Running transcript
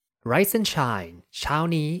Rise and Shine เช้า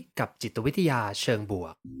นี้กับจิตวิทยาเชิงบว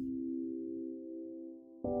ก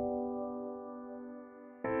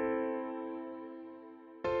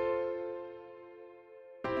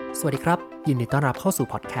สวัสดีครับยินดีต้อนรับเข้าสู่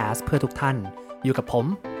พอดแคสต์เพื่อทุกท่านอยู่กับผม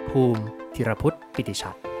ภูมิธีรพุทธปิติ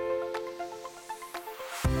ชัด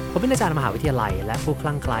ผมเป็นอาจารย์มหาวิทยาลัยและผู้ค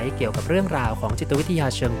ลั่งไคล้เกี่ยวกับเรื่องราวของจิตวิทยา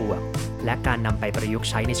เชิงบวกและการนำไปประยุกต์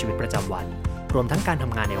ใช้ในชีวิตประจำวันรวมทั้งการท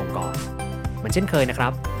ำงานในองค์กรเหมือนเช่นเคยนะค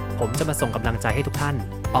รับผมจะมาส่งกำลังใจให้ทุกท่าน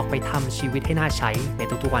ออกไปทำชีวิตให้น่าใช้ใน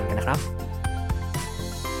ทุกๆวันกันนะครับ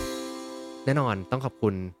แน่นอนต้องขอบคุ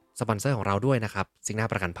ณสปอนเซอร์ของเราด้วยนะครับซิงน่า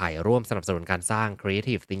ประกันภัยร่วมสนับสนุนการสร้าง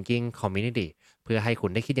Creative Thinking Community เพื่อให้คุ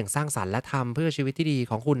ณได้คิดอย่างสร้างสรรค์และทำเพื่อชีวิตที่ดี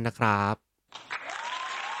ของคุณนะครับ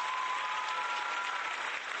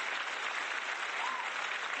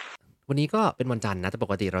วันนี้ก็เป็นวันจันทร์นะแต่ป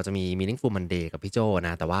กติเราจะมี Meaningful Monday กับพี่โจน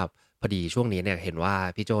ะแต่ว่าพอดีช่วงนี้เนี่ยเห็นว่า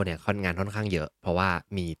พี่โจเนี่ยงานค่อนข้างเยอะเพราะว่า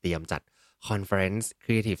มีเตรียมจัด Conference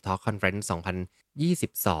Creative Talk Conference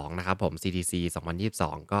 2022นะครับผม CTC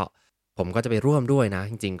 2022ก็ผมก็จะไปร่วมด้วยนะ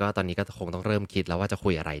จริงๆก็ตอนนี้ก็คงต้องเริ่มคิดแล้วว่าจะคุ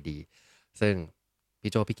ยอะไรดีซึ่ง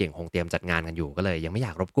พี่โจพี่เก่งคงเตรียมจัดงานกันอยู่ก็เลยยังไม่อย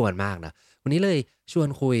ากรบกวนมากนะวันนี้เลยชวน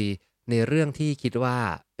คุยในเรื่องที่คิดว่า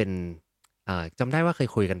เป็นจำได้ว่าเคย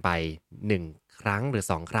คุยกันไป1ครั้งหรือ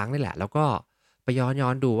2ครั้งนี่แหละแล้วก็ไปย้อ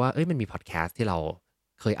นดูว่าเอ้ยมันมีพอดแคสต์ที่เรา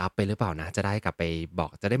เคยอัปไปหรือเปล่านะจะได้กลับไปบอก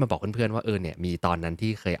จะได้มาบอกเพื่อนๆว่าเนี่ยมีตอนนั้น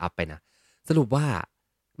ที่เคยอัปไปนะสรุปว่า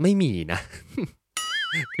ไม่มีนะ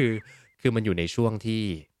คือคือมันอยู่ในช่วงที่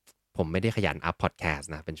ผมไม่ได้ขยันอัปพอดแคสต์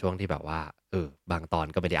นะเป็นช่วงที่แบบว่าบางตอน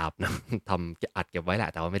ก็ไม่ได้อัปนะ ทำอัดเก็บไว้แหละ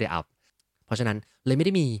แต่ว่าไม่ได้อัปเพราะฉะนั้นเลยไม่ไ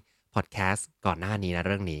ด้มีพอดแคสต์ก่อนหน้านี้นะเ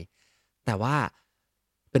รื่องนี้แต่ว่า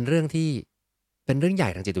เป็นเรื่องที่เป็นเรื่องใหญ่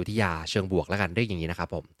ทางจิตวิทยาเชิงบวกแล้วกันเรียกอย่างนี้นะครับ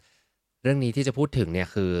ผมเรื่องนี้ที่จะพูดถึงเนี่ย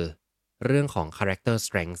คือเรื่องของ character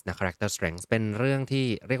strength นะ character strength เป็นเรื่องที่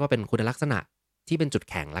เรียกว่าเป็นคุณลักษณะที่เป็นจุด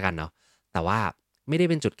แข็งแล้วกันเนาะแต่ว่าไม่ได้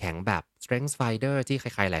เป็นจุดแข็งแบบ strength finder ที่ใ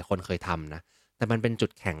ครๆหลายคนเคยทำนะแต่มันเป็นจุ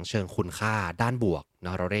ดแข็งเชิงคุณค่าด้านบวกเน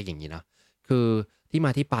าะเราเรียกอย่างนี้เนาะคือที่ม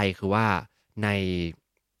าที่ไปคือว่าใน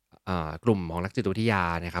กลุ่มของนักจิตวิทยา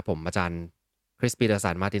นะครับผมอาจารย์คริสปีเตอร์สั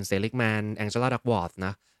นมาร์ตินเซลิกแมนแองเจล่าดักวอร์ธน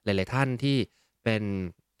ะหลายๆท่านที่เป็น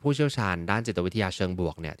ผู้เชี่ยวชาญด้านจิตวิทยาเชิงบ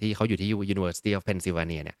วกเนี่ยที่เขาอยู่ที่ University of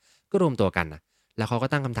Pennsylvania เนี่ยก็รวมตัวกันนะแล้วเขาก็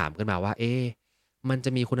ตั้งคำถามขึ้นมาว่ามันจะ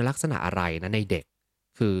มีคุณลักษณะอะไรนะในเด็ก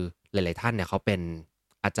คือหลายๆท่านเนี่ยเขาเป็น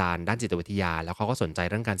อาจารย์ด้านจิตวิทยาแล้วเขาก็สนใจ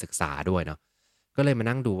เรื่องการศึกษาด้วยเนาะก็เลยมา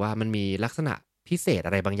นั่งดูว่ามันมีลักษณะพิเศษอ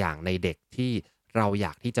ะไรบางอย่างในเด็กที่เราอย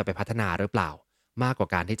ากที่จะไปพัฒนาหรือเปล่ามากกว่า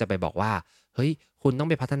การที่จะไปบอกว่าเฮ้ยคุณต้อง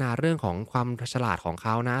ไปพัฒนาเรื่องของความฉลาดของเข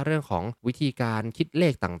านะเรื่องของวิธีการคิดเล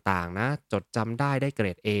ขต่างๆนะจดจำได้เกร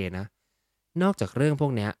ด A นะนอกจากเรื่องพว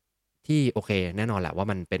กเนี้ยที่โอเคแน่นอนแหละว่า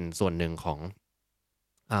มันเป็นส่วนหนึ่งของ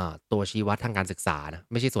ตัวชี้วัดทางการศึกษานะ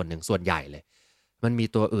ไม่ใช่ส่วนหนึ่งส่วนใหญ่เลยมันมี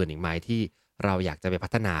ตัวอื่นอีกไหมที่เราอยากจะไปพั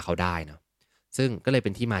ฒนาเขาได้เนาะซึ่งก็เลยเป็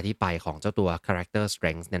นที่มาที่ไปของเจ้าตัว character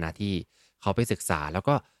strength เนี่ยนะที่เขาไปศึกษาแล้ว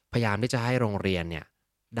ก็พยายามที่จะให้โรงเรียนเนี่ย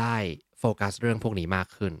ได้โฟกัสเรื่องพวกนี้มาก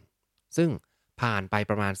ขึ้นซึ่งผ่านไป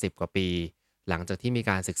ประมาณ10กว่าปีหลังจากที่มี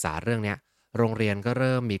การศึกษาเรื่องเนี้ยโรงเรียนก็เ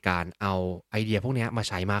ริ่มมีการเอาไอเดียพวกเนี้ยมา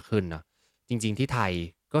ใช้มากขึ้นเนาะจริงๆที่ไทย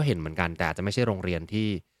ก็เห็นเหมือนกันแต่อาจจะไม่ใช่โรงเรียนที่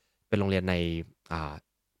เป็นโรงเรียนในอ่า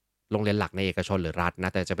โรงเรียนหลักในเอกชนหรือรัฐนะ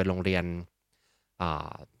แต่จะเป็นโรงเรียนอ่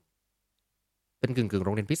า เป็นกึ่งๆโร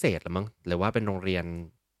งเรียนพิเศษละมั้งหรือว่าเป็นโรงเรียน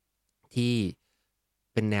ที่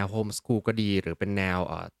เป็นแนวโฮมสคูลก็ดีหรือเป็นแนว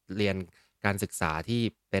เรียนการศึกษาที่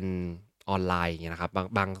เป็นออนไลน์อย่างเงี้ยนะครับ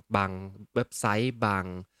บางเว็บไซต์บาง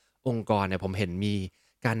องค์กรเนี่ยผมเห็นมี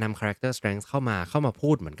การนำ character strength เข้ามาพู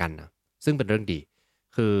ดเหมือนกันนะซึ่งเป็นเรื่องดี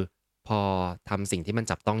คือพอทำสิ่งที่มัน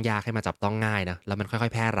จับต้องยากให้มาจับต้องง่ายนะแล้วมันค่อ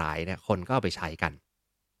ยๆแพร่หลายเนี่ยคนก็เอาไปใช้กัน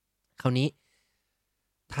คราวนี้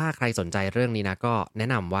ถ้าใครสนใจเรื่องนี้นะก็แนะ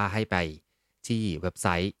นำว่าให้ไป ที่เว็บไซ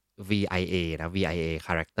ต์ VIA นะ VIA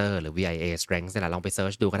Character หรือ VIA Strengths เนี่ยแหละลองไปเซิ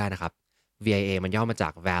ร์ชดูก็ได้นะครับ VIA มันย่อมาจา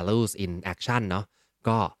ก Values in Action เนาะ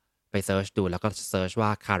ก็ไปเซิร์ชดูแล้วก็เซิร์ชว่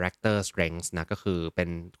า Character Strengths นะก็คือเป็น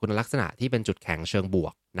คุณลักษณะที่เป็นจุดแข็งเชิงบว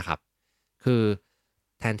กนะครับคือ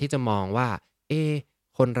แทนที่จะมองว่าเอะ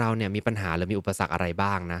คนเราเนี่ยมีปัญหาหรือมีอุปสรรคอะไร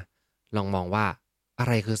บ้างนะลองมองว่าอะ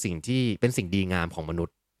ไรคือสิ่งที่เป็นสิ่งดีงามของมนุ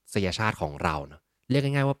ษยชาติของเราเนาะเรียก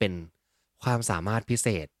ง่ายๆว่าเป็นความสามารถพิเศ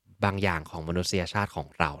ษบางอย่างของมนุษยชาติของ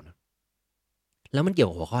เรานะแล้วมันเกี่ยว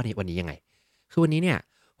กับหัวข้อนี้วันนี้ยังไงคือวันนี้เนี่ย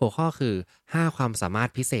หัวข้อคือ5ความสามารถ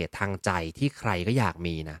พิเศษทางใจที่ใครก็อยาก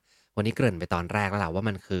มีนะวันนี้เกริ่นไปตอนแรกแล้วแหละว่า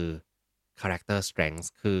มันคือ character strengths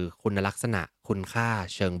คือคุณลักษณะคุณค่า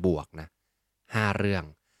เชิงบวกนะ5เรื่อง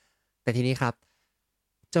แต่ทีนี้ครับ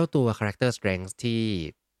เจ้าตัว character strengths ที่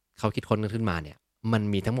เขาคิดค้นกันขึ้นมาเนี่ยมัน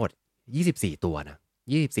มีทั้งหมด24ตัวนะ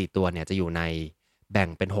24ตัวเนี่ยจะอยู่ในแบ่ง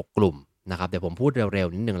เป็น6กลุ่ม นะครับเดี๋ยวผมพูดเร็ว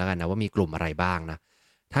ๆนิดนึงแล้วกันนะว่ามีกลุ่มอะไรบ้างนะ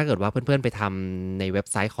ถ้าเกิดว่าเพื่อนๆไปทำในเว็บ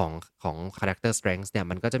ไซต์ของ Character Strengths เนี่ย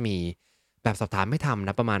มันก็จะมีแบบสอบถามให้ทำน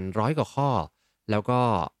ะประมาณ100กว่าข้อแล้วก็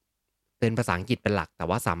เป็นภาษาอังกฤษเป็นหลักแต่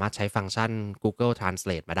ว่าสามารถใช้ฟังก์ชัน Google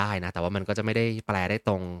Translate มาได้นะแต่ว่ามันก็จะไม่ได้แปลได้ต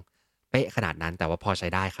รงเป๊ะขนาดนั้นแต่ว่าพอใช้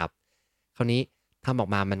ได้ครับคราวนี้ทำออก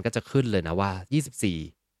มามันก็จะขึ้นเลยนะว่า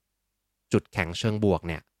24จุดแข็งเชิงบวก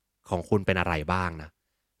เนี่ยของคุณเป็นอะไรบ้างนะ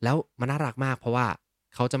แล้วมันน่ารักมากเพราะว่า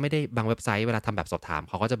เขาจะไม่ได้บางเว็บไซต์เวลาทำแบบสอบถาม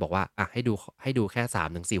เขาก็จะบอกว่าอะให้ดูแค่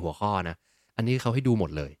3-4หัวข้อนะอันนี้เขาให้ดูหมด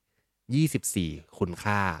เลย24คุณ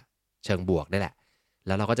ค่าเชิงบวกได้แหละแ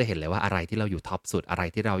ล้วเราก็จะเห็นเลยว่าอะไรที่เราอยู่ท็อปสุดอะไร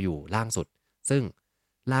ที่เราอยู่ล่างสุดซึ่ง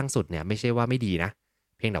ล่างสุดเนี่ยไม่ใช่ว่าไม่ดีนะ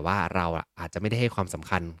เพียงแต่ว่าเราอาจจะไม่ได้ให้ความสำ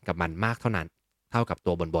คัญกับมันมากเท่ากับ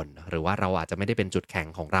ตัวบนๆหรือว่าเราอาจจะไม่ได้เป็นจุดแข็ง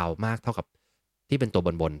ของเรามากเท่ากับที่เป็นตัว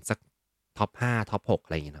บนๆสักท็อป5ท็อป6อะ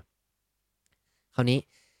ไรอย่างงี้เนาะคราวนี้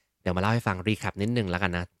เดี๋ยวมาเล่าให้ฟังรีแคปนิดนึงแล้วกั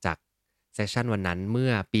นนะจากเซสชันวันนั้นเมื่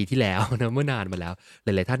อปีที่แล้วนะเมื่อนานมาแล้วห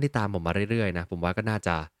ลายๆท่านที่ตามผมมาเรื่อยๆนะผมว่าก็น่า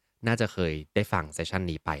จะเคยได้ฟังเซสชัน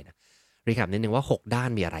นี้ไปนะรีแคปนิดนึงว่า6ด้าน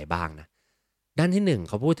มีอะไรบ้างนะด้านที่1เ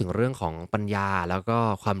ขาพูดถึงเรื่องของปัญญาแล้วก็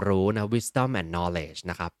ความรู้นะ wisdom and knowledge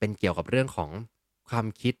นะครับเป็นเกี่ยวกับเรื่องของความ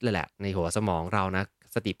คิดเลยแหละในหัวสมองเรานะ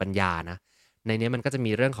สติปัญญานะในนี้มันก็จะ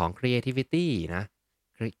มีเรื่องของ creativity นะ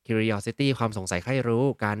curiosity ความสงสัยใคร่รู้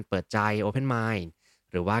การเปิดใจ open mind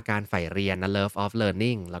หรือว่าการใฝ่เรียนนะ love of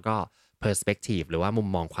learning แล้วก็ perspective หรือว่ามุม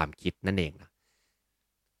มองความคิดนั่นเองนะ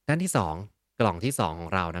ด้านที่2กล่องที่2ขอ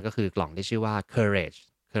งเรานะก็คือกล่องที่ชื่อว่า courage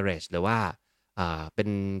หรือว่าเป็น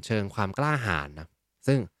เชิงความกล้าหาญนะ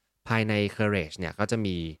ซึ่งภายใน courage เนี่ยก็จะ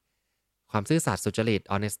มีความซื่อสัตย์สุจริต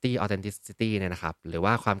honesty authenticity เนี่ยนะครับหรือ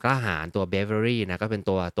ว่าความกล้าหาญตัว bravery นะก็เป็น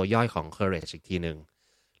ตัวย่อยของ courage อีกทีหนึ่ง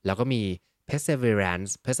แล้วก็มี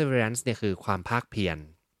perseverance เนี่ยคือความภาคเพียร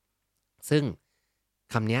ซึ่ง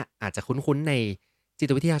คำนี้อาจจะคุ้นๆในจิ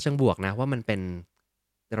ตวิทยาเชิงบวกนะว่ามันเป็น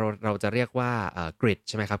เราจะเรียกว่าgrit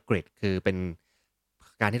ใช่ไหมครับ grit คือเป็น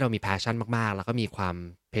การที่เรามี passion มากๆแล้วก็มีความ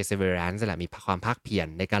perseverance นั่นแหละมีความภาคเพียร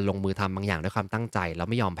ในการลงมือทำบางอย่างด้วยความตั้งใจแล้ว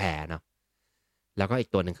ไม่ยอมแพ้เนาะแล้วก็อีก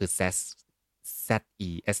ตัวหนึ่งคือ zest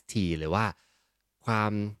หรือว่าควา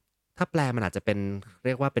มถ้าแปลมันอาจจะเป็นเ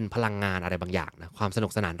รียกว่าเป็นพลังงานอะไรบางอย่างนะความสนุ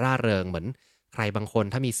กสนานร่าเริงเหมือนใครบางคน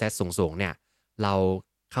ถ้ามี zest สูงๆเนี่ยเรา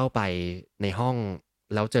เข้าไปในห้อง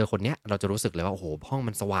แล้วเจอคนเนี้ยเราจะรู้สึกเลยว่าโอ้โหห้อง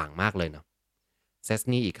มันสว่างมากเลยเนาะ zest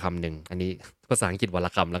นี่อีกคำหนึ่งอันนี้ภาษาอังกฤษวรรณ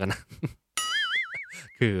คำแล้วกันนะ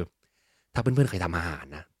คือถ้าเพื่อนๆเคยทำอาหาร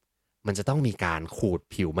นะมันจะต้องมีการขูด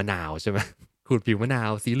ผิวมะนาวใช่ไหมขูดผิวมะนาว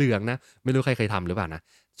สีเหลืองนะไม่รู้ใครเคยทำหรือเปล่านะ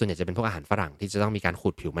ส่วนใหญ่จะเป็นพวกอาหารฝรั่งที่จะต้องมีการขู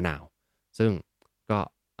ดผิวมะนาวซึ่งก็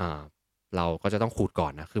อ่าเราก็จะต้องขูดก่อ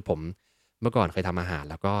นนะคือผมเมื่อก่อนเคยทำอาหาร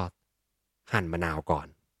แล้วก็หั่นมะนาวก่อน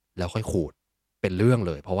แล้วค่อยขูดเป็นเรื่องเ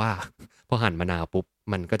ลยเพราะว่าพอหั่นมะนาวปุ๊บ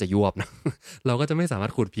มันก็จะยวบนะเราก็จะไม่สามาร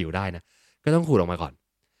ถขูดผิวได้นะก็ต้องขูดออกมาก่อน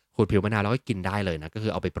ขูดผิวมะนาวแล้วก็กินได้เลยนะก็คื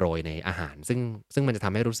อเอาไปโปรยในอาหารซึ่งมันจะท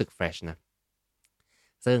ำให้รู้สึกเฟรชนะ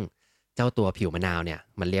ซึ่งเจ้าตัวผิวมะนาวเนี่ย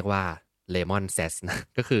มันเรียกว่าเลมอนเซสนะ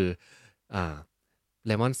ก็คืออ่าเ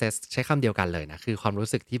ลมอนเซสใช้คำเดียวกันเลยนะคือความรู้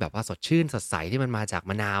สึกที่แบบว่าสดชื่นสดใสที่มันมาจาก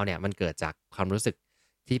มะนาวเนี่ยมันเกิดจากความรู้สึก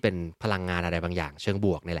ที่เป็นพลังงานอะไรบางอย่างเชิงบ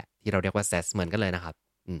วกนี่แหละที่เราเรียกว่าเซสเหมือนกันเลยนะครับ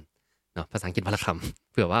เนาะภาษาอังกฤษพละค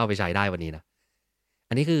ำเผื่อว่าเอาไปใช้ได้วันนี้นะ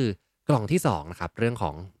อันนี้คือกล่องที่2นะครับเรื่องข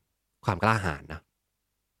องความกล้าหาญนะ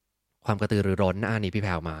ความกระตือรือร้นอันนี้พี่แพ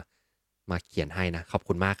รวมาเขียนให้นะขอบ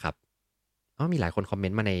คุณมากครับมีหลายคนคอมเมน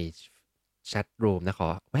ต์มาในแชทรูมนะขอ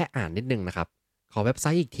แวะอ่านนิดนึงนะครับขอเว็บไซ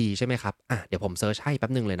ต์อีกทีใช่ไหมครับเดี๋ยวผมเซิร์ชให้แป๊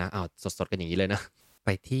บนึงเลยนะสดๆกันอย่างนี้เลยนะไป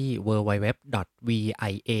ที่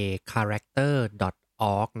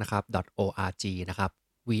www.viacharacter.org นะครับ .org นะครับ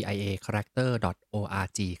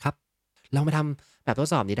viacharacter.org ครับลองไปทำแบบทด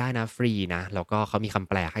สอบนี้ได้นะฟรีนะแล้วก็เขามีคำ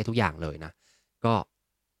แปลให้ทุกอย่างเลยนะก็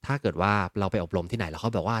ถ้าเกิดว่าเราไปอบรมที่ไหนแล้วเขา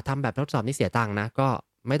บอกว่าทำแบบทดสอบนี้เสียตังค์นะก็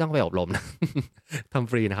ไม่ต้องไปอบรมนะท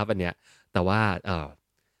ำฟรีนะครับอันเนี้ยแต่ว่า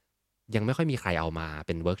ยังไม่ค่อยมีใครเอามาเ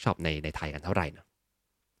ป็นเวิร์กช็อปในไทยกันเท่าไหร่นะ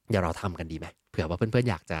เดี๋ยวเราทำกันดีไหมเผื่อว่าเพื่อนๆ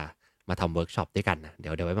อยากจะมาทำเวิร์กช็อปด้วยกันนะเดี๋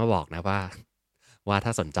ยวไว้มาบอกนะว่าถ้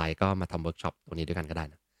าสนใจก็มาทำเวิร์กช็อปตรงนี้ด้วยกันก็ได้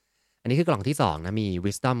นะอันนี้คือกล่องที่2นะมี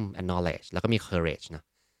wisdom and knowledge แล้วก็มี courage นะ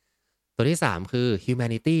ตัวที่3คือ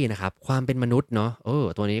humanity นะครับความเป็นมนุษย์เนาะ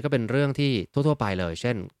ตัวนี้ก็เป็นเรื่องที่ทั่วๆไปเลยเ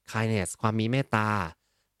ช่น kindness ความมีเมตตา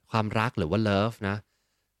ความรักหรือว่า love นะ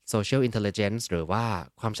social intelligence หรือว่า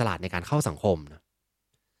ความฉลาดในการเข้าสังคมนะ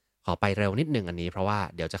ขอไปเร็วนิดหนึ่งอันนี้เพราะว่า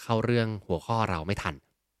เดี๋ยวจะเข้าเรื่องหัวข้อเราไม่ทัน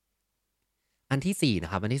อันที่4น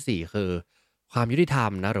ะครับอันที่4คือความยุติธรร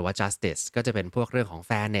มนะหรือว่า justice ก็จะเป็นพวกเรื่องของ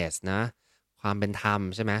fairness นะความเป็นธรรม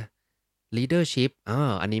ใช่ไหม leadership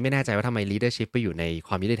อันนี้ไม่แน่ใจว่าทำไม leadership ไปอยู่ในค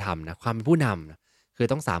วามยุติธรรมนะความเป็นผู้นำนะคือ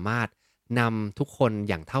ต้องสามารถนำทุกคน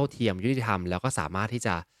อย่างเท่าเทียมยุติธรรมแล้วก็สามารถที่จ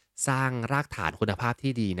ะ สร้างรากฐานคุณภาพ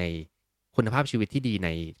ที่ดีในคุณภาพชีวิตที่ดีใน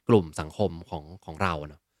กลุ่มสังคมของเรา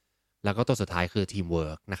เนาะแล้วก็ตัวสุดท้ายคือ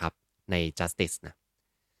Teamwork นะครับใน Justice นะ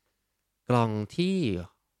กล่องที่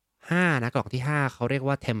5นะกล่องที่5เขาเรียก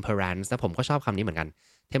ว่า Temperance นะผมก็ชอบคำนี้เหมือนกัน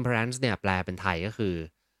Temperance เนี่ยแปลเป็นไทยก็คือ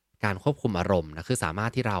การควบคุมอารมณ์นะคือสามาร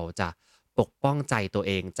ถที่เราจะปกป้องใจตัวเ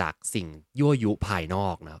องจากสิ่งยั่วยุภายนอ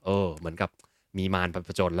กนะเหมือนกับมีมารผ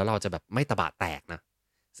จญแล้วเราจะแบบไม่ตะบะแตกนะ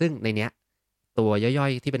ซึ่งในเนี้ยตัวย่อ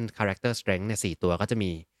ยๆที่เป็น character strength เนี่ย4ตัวก็จะ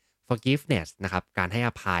มี forgiveness นะครับการให้อ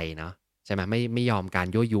ภัยเนาะใช่ไหมไม่ยอมการ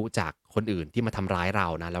ยั่วยุจากคนอื่นที่มาทำร้ายเรา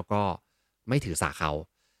นะแล้วก็ไม่ถือสาเขา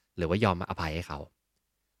หรือว่ายอมอภัยให้เขา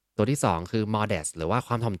ตัวที่2คือ modest หรือว่าค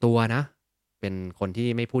วามถ่อมตัวนะเป็นคนที่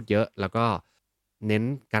ไม่พูดเยอะแล้วก็เน้น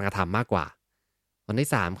การกระทำมากกว่าตัวที่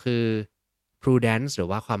3คือ prudence หรือ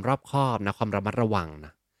ว่าความรอบคอบนะความระมัดระวังน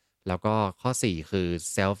ะแล้วก็ข้อ4คือ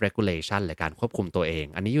self regulation หรือการควบคุมตัวเอง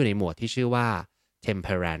อันนี้อยู่ในหมวดที่ชื่อว่า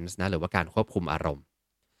temperance นะหรือว่าการควบคุมอารมณ์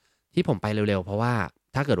ที่ผมไปเร็วๆเพราะว่า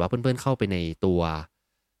ถ้าเกิดว่าเพื่อนๆเข้าไปในตัว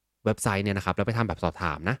เว็บไซต์เนี่ยนะครับแล้วไปทำแบบสอบถ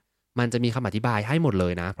ามนะมันจะมีคำอธิบายให้หมดเล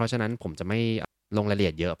ยนะเพราะฉะนั้นผมจะไม่ลงรายละเอี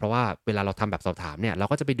ยดเยอะเพราะว่าเวลาเราทำแบบสอบถามเนี่ยเรา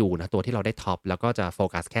ก็จะไปดูนะตัวที่เราได้ท็อปแล้วก็จะโฟ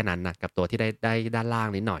กัสแค่นั้นนะกับตัวที่ได้ด้านล่าง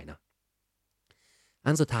นิดหน่อยเนาะ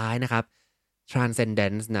อันสุดท้ายนะครับ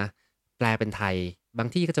transcendence นะแปลเป็นไทยบาง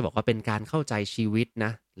ที่ก็จะบอกว่าเป็นการเข้าใจชีวิตน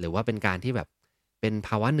ะหรือว่าเป็นการที่แบบเป็นภ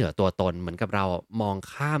าวะเหนือตัวตนเหมือนกับเรามอง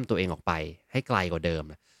ข้ามตัวเองออกไปให้ไกลกว่าเดิม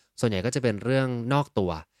ส่วนใหญ่ก็จะเป็นเรื่องนอกตั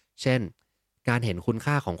ว เช่น การเห็นคุณ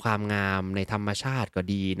ค่าของความงามในธรรมชาติก็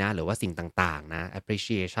ดีนะ หรือว่าสิ่งต่างๆนะ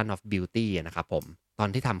appreciation of beauty นะครับผม ตอน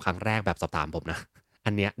ที่ทำครั้งแรกแบบสอบถามผมนะ อั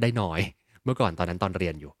นเนี้ยได้น้อย เมื่อก่อนตอนนั้นตอนเรี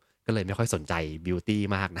ยนอยู่ ก็เลยไม่ค่อยสนใจ beauty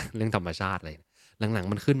มากนะเรื่องธรรมชาติเลย หลัง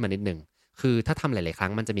ๆมันขึ้นมานิดหนึ่งคือถ้าทำหลายๆครั้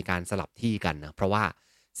งมันจะมีการสลับที่กันนะเพราะว่า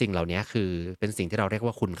สิ่งเหล่านี้คือเป็นสิ่งที่เราเรียก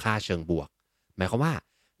ว่าคุณค่าเชิงบวกหมายความว่า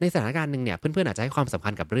ในสถานการณ์หนึ่งเนี่ยเพื่อนๆอาจจะให้ความสำคั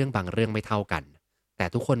ญกับเรื่องบางเรื่องไม่เท่ากัน แต่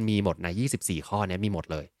ทุกคนมีหมดใน24ข้อเนี้ยมีหมด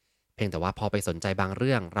เลยเพียงแต่ว่าพอไปสนใจบางเ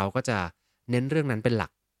รื่องเราก็จะเน้นเรื่องนั้นเป็นหลั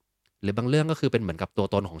กหรือบางเรื่องก็คือเป็นเหมือนกับตัว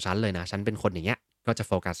ตนของฉันเลยนะฉันเป็นคนอย่างเงี้ยก็จะโ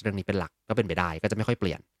ฟกัสเรื่องนี้เป็นหลักก็เป็นไปได้ก็จะไม่ค่อยเป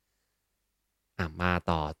ลี่ยนมา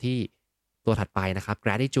ต่อที่ตัวถัดไปนะครับ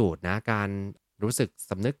gratitude นะการรู้สึก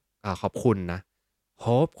สำนึกขอบคุณนะ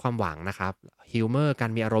hope ความหวังนะครับ humor กา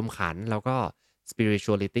รมีอารมณ์ขันแล้วก็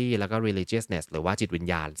spirituality แล้วก็ religiousness หรือว่าจิตวิญ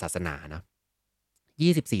ญาณศาสนานะ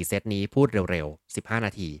 24เซตนี้พูดเร็วๆ15น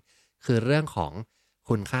าทีคือเรื่องของ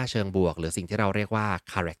คุณค่าเชิงบวกหรือสิ่งที่เราเรียกว่า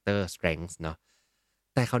character strengths เนาะ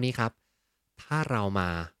แต่คราวนี้ครับถ้าเรามา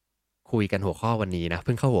คุยกันหัวข้อวันนี้นะเ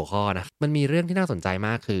พิ่งเข้าหัวข้อนะมันมีเรื่องที่น่าสนใจม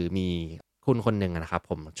ากคือมีคุณคนหนึ่งนะครับ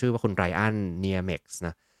ผมชื่อว่าคุณไรอันเนียเม็กซ์น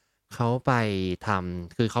ะเขาไปท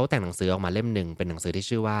ำคือเขาแต่งหนังสือออกมาเล่มหนึ่งเป็นหนังสือที่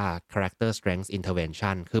ชื่อว่า character strengths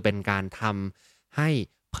intervention คือเป็นการทำให้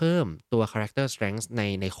เพิ่มตัว character strengths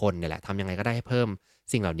ในคนเนี่ยแหละทำยังไงก็ได้ให้เพิ่ม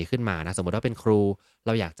สิ่งเหล่านี้ขึ้นมานะสมมติว่าเป็นครูเร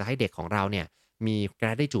าอยากจะให้เด็กของเราเนี่ยมี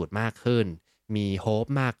gratitude มากขึ้นมี hope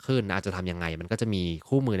มากขึ้นอาจจะทำยังไงมันก็จะมี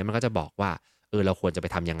คู่มือเนี่ยมันก็จะบอกว่าเราควรจะไป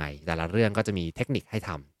ทำยังไงแต่ละเรื่องก็จะมีเทคนิคให้ท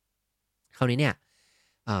ำคราวนี้เนี่ย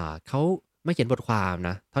เขามาเขียนบทความน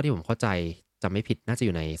ะเท่าที่ผมเข้าใจจำไม่ผิดน่าจะอ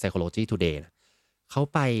ยู่ใน Psychology Today นะเขา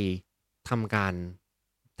ไปทำการ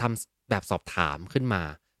ทำแบบสอบถามขึ้นมา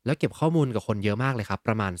แล้วเก็บข้อมูลกับคนเยอะมากเลยครับป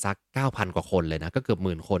ระมาณสัก9,000กว่าคนเลยนะก็เกือบห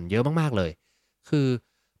มื่นคนเยอะมากๆเลยคือ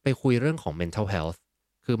ไปคุยเรื่องของ mental health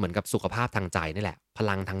คือเหมือนกับสุขภาพทางใจนี่แหละพ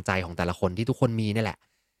ลังทางใจของแต่ละคนที่ทุกคนมีนี่แหละ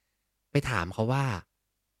ไปถามเขาว่า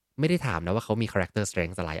ไม่ได้ถามนะว่าเขามี character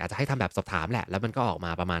strength อะไรอาจจะให้ทำแบบสอบถามแหละแล้วมันก็ออกม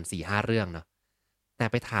าประมาณ4-5เรื่องเนาะแต่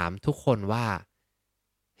ไปถามทุกคนว่า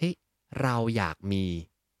เฮ้ยเราอยากมี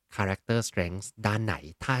character strength ด้านไหน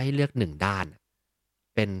ถ้าให้เลือก1ด้าน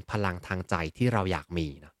เป็นพลังทางใจที่เราอยากมี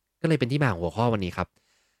นะก็เลยเป็นที่มาของหัวข้อวันนี้ครับ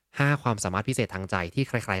5ความสามารถพิเศษทางใจที่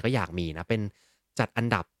ใครๆก็อยากมีนะเป็นจัดอัน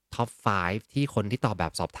ดับท็อป5ที่คนที่ตอบแบ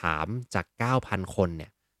บสอบถามจาก9,000คนเนี่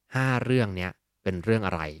ย5เรื่องเนี้ยเป็นเรื่องอ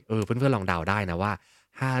ะไรเพื่อนๆลองเดาได้นะว่า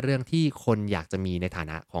5เรื่องที่คนอยากจะมีในฐา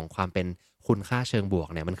นะของความเป็นคุณค่าเชิงบวก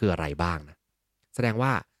เนี่ยมันคืออะไรบ้างนะแสดงว่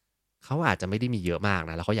าเขาอาจจะไม่ได้มีเยอะมาก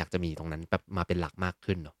นะแล้วเขาอยากจะมีตรงนั้นแบบมาเป็นหลักมาก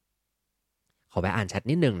ขึ้นเนาะขอแวะอ่านแชท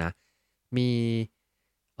นิดหนึ่งนะมี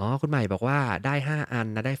คุณใหม่บอกว่าได้5อัน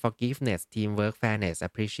นะได้ forgiveness teamwork fairness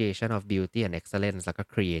appreciation of beauty and excellence แล้วก็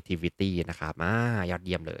creativity นะครับยอดเ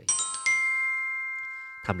ยี่ยมเลย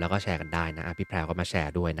ทำแล้วก็แชร์กันได้นะพี่แพรวก็มาแช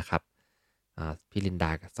ร์ด้วยนะครับพี่ลินด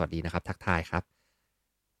าสวัสดีนะครับทักทายครับ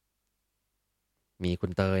มีคุ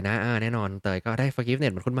ณเตยนะแน่นอนเตยก็ได้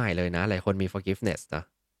forgiveness เหมือนคุณใหม่เลยนะหลายคนมี forgiveness นะ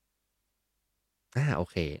โอ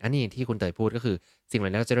เคอันนี้ที่คุณเตยพูดก็คือสิ่งเหล่า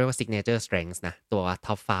นี้เราจะเรียกว่า signature strengths นะตัว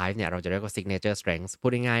top 5เนี่ยเราจะเรียกว่า signature strengths พู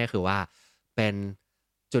ดง่ายๆก็คือว่าเป็น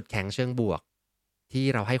จุดแข็งเชิงบวกที่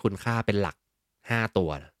เราให้คุณค่าเป็นหลัก5ตัว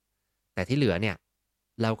นะแต่ที่เหลือเนี่ย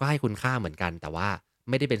แล้วก็ให้คุณค่าเหมือนกันแต่ว่า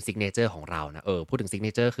ไม่ได้เป็น signature ของเรานะพูดถึง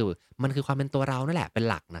signature คือมันคือความเป็นตัวเรานั่นแหละเป็น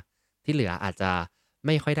หลักนะที่เหลืออาจจะไ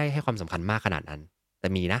ม่ค่อยได้ให้ความสำคัญมากขนาดนั้นแต่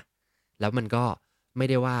มีนะแล้วมันก็ไม่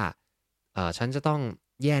ได้ว่าฉันจะต้อง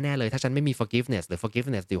แย่แน่เลยถ้าฉันไม่มี forgiveness หรือ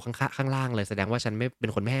forgiveness อยู่ข้างล่างเลยแสดงว่าฉันไม่เป็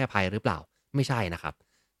นคนไม่ให้อภัยหรือเปล่าไม่ใช่นะครับ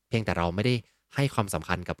เพียงแต่เราไม่ได้ให้ความสำ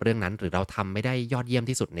คัญกับเรื่องนั้นหรือเราทำไม่ได้ยอดเยี่ยม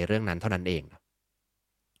ที่สุดในเรื่องนั้นเท่านั้นเอง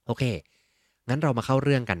โอเคงั้นเรามาเข้าเ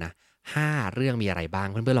รื่องกันนะ5เรื่องมีอะไรบ้าง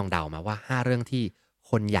เพื่อนๆลองเดามาว่า5เรื่องที่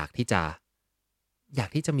คนอยากที่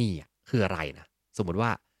จะมีอะคืออะไรนะสมมุติว่า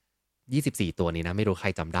24ตัวนี้นะไม่รู้ใคร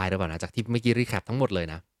จำได้หรือเปล่านะจากที่เมื่อกี้ recap ทั้งหมดเลย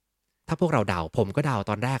นะถ้าพวกเราเดาผมก็เดา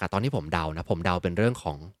ตอนแรกอะตอนที่ผมเดานะผมเดาเป็นเรื่องข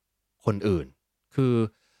องคนอื่นคือ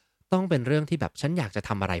ต้องเป็นเรื่องที่แบบฉันอยากจะท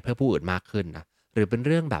ำอะไรเพื่อผู้อื่นมากขึ้นนะหรือเป็นเ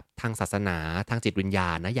รื่องแบบทางศาสนาทางจิตวิญญา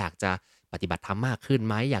ณนะอยากจะปฏิบัติธรรมมากขึ้นไ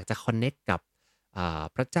หมอยากจะคอนเน็กกับ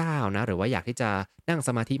พระเจ้านะหรือว่าอยากที่จะนั่งส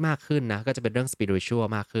มาธิมากขึ้นนะก็จะเป็นเรื่อง spiritual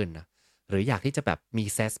มากขึ้นนะหรืออยากที่จะแบบมี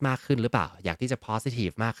เซนส์มากขึ้นหรือเปล่าอยากที่จะ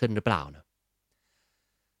positive มากขึ้นหรือเปล่านะ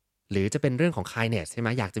หรือจะเป็นเรื่องของ kindness ใช่ไหม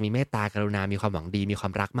อยากจะมีเมตตากรุณามีความหวังดีมีควา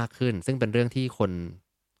มรักมากขึ้นซึ่งเป็นเรื่องที่คน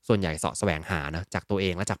ส่วนใหญ่เสาะแสวงหานะจากตัวเอ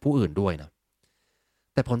งและจากผู้อื่นด้วยนะ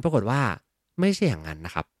แต่ผลปรากฏว่าไม่ใช่อย่างนั้นน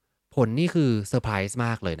ะครับผลนี่คือเซอร์ไพรส์ม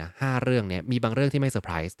ากเลยนะ5เรื่องเนี้ยมีบางเรื่องที่ไม่เซอร์ไพ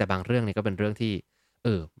รส์แต่บางเรื่องเนี่ยก็เป็นเรื่องที่เอ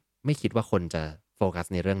อไม่คิดว่าคนจะโฟกัส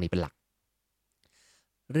ในเรื่องนี้เป็นหลัก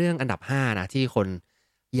เรื่องอันดับ5นะที่คน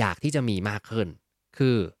อยากที่จะมีมากขึ้นคื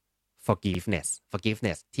อ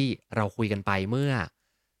forgiveness ที่เราคุยกันไปเมื่อ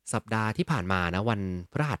สัปดาห์ที่ผ่านมานะวัน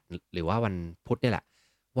พฤหัสหรือว่าวันพุธเนี่ยแหละ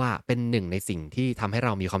ว่าเป็นหนึ่งในสิ่งที่ทำให้เร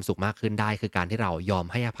ามีความสุขมากขึ้นได้คือการที่เรายอม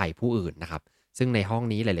ให้อภัยผู้อื่นนะครับซึ่งในห้อง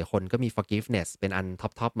นี้หลายๆคนก็มี forgiveness เป็นอัน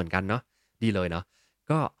ท็อปๆเหมือนกันเนาะดีเลยเนาะ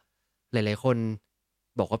ก็หลายๆคน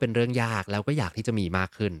บอกว่าเป็นเรื่องยากแล้วก็อยากที่จะมีมาก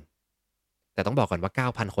ขึ้น แต่ต้องบอกก่อนว่า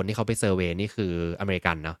 9,000 คนที่เขาไปเซอร์เวย์นี่คืออเมริ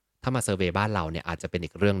กันเนาะถ้ามาเซอร์เวย์บ้านเราเนี่ยอาจจะเป็นอี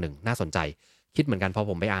กเรื่องหนึ่งน่าสนใจคิดเหมือนกันพอ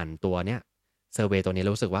ผมไปอ่านตัวเนี้ยเซอร์เวย์ตัวนี้แล้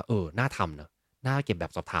วรู้สึกว่าน่าทำเนาะน่าเก็บแบ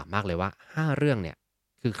บสอบถามมากเลยว่า5เรื่องเนี่ย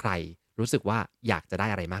คือใครรู้สึกว่าอยากจะได้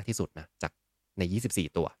อะไรมากที่สุดนะจากใน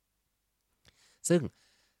24ตัวซึ่ง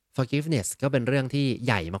forgiveness ก็เป็นเรื่องที่ใ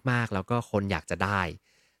หญ่มากๆแล้วก็คนอยากจะได้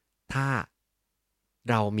ถ้า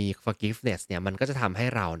เรามี forgiveness เนี่ยมันก็จะทำให้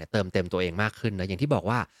เราเนี่ยเติมเต็มตัวเองมากขึ้นนะอย่างที่บอก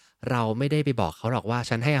ว่าเราไม่ได้ไปบอกเขาหรอกว่า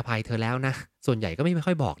ฉันให้อภัยเธอแล้วนะส่วนใหญ่ก็ไม่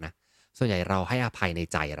ค่อยบอกนะส่วนใหญ่เราให้อภัยใน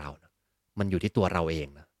ใจเรานะมันอยู่ที่ตัวเราเอง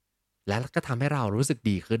นะและก็ทำให้เรารู้สึก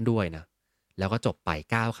ดีขึ้นด้วยนะแล้วก็จบไป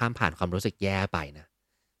ก้าวข้ามผ่านความรู้สึกแย่ไปนะ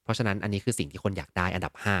เพราะฉะนั้นอันนี้คือสิ่งที่คนอยากได้อันดั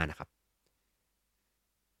บ5นะครับ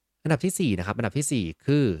อันดับที่4นะครับอันดับที่4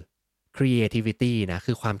คือ creativity นะ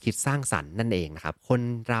คือความคิดสร้างสรรค์นั่นเองนะครับคน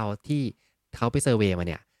เราที่เขาไปเซอร์เวย์มา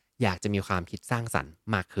เนี่ยอยากจะมีความคิดสร้างสรรค์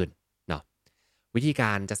มากขึ้นเนาะวิธีก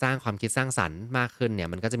ารจะสร้างความคิดสร้างสรรค์มากขึ้นเนี่ย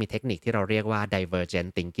มันก็จะมีเทคนิคที่เราเรียกว่า divergent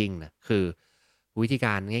thinking นะคือวิธีก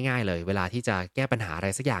ารง่ายๆเลยเวลาที่จะแก้ปัญหาอะไร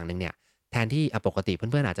สักอย่างหนึ่งเนี่ยแทนที่ปกติเ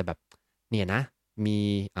พื่อนๆอาจจะแบบเนี่ยนะมี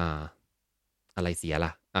อะไรเสียล่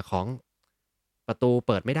ะของประตูเ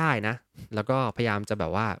ปิดไม่ได้นะ แล้วก็พยายามจะแบ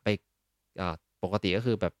บว่าไปปกติก็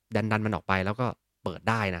คือแบบดันมันออกไปแล้วก็เปิด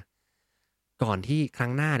ได้นะก่อนที่ครั้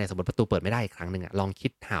งหน้าเนี่ยสมมุติประตูเปิดไม่ได้อีกครั้งหนึ่งอะลองคิ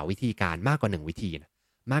ดหาวิธีการมากกว่า1วิธีนะ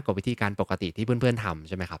มากกว่าวิธีการปกติที่เพื่อนๆทำ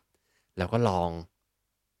ใช่ไหมครับแล้วก็ลอ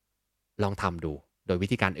งทำดูโดยวิ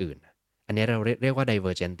ธีการอื่นอันนี้เราเรียกว่า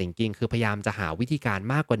divergent thinking คือพยายามจะหาวิธีการ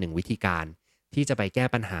มากกว่า1วิธีการที่จะไปแก้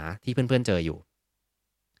ปัญหาที่เพื่อนๆเจออยู่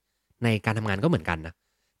ในการทำงานก็เหมือนกันนะ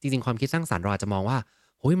จริงๆความคิดสร้างสรรค์เราอาจจะมองว่า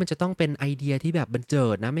โอ้ยมันจะต้องเป็นไอเดียที่แบบบันเจิ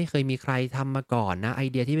ดนะไม่เคยมีใครทำมาก่อนนะไอ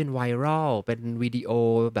เดียที่เป็น viral เป็นวิดีโอ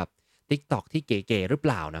แบบ TikTok ที่เก๋ๆหรือเป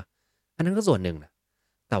ล่านะอันนั้นก็ส่วนหนึ่งนะ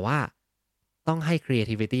แต่ว่าต้องให้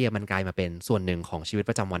creativity อะมันกลายมาเป็นส่วนหนึ่งของชีวิต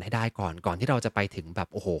ประจำวันให้ได้ก่อนที่เราจะไปถึงแบบ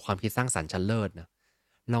โอ้โฮความคิดสร้างสรรค์ชั้นเลิศนะ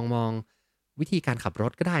ลองมองวิธีการขับร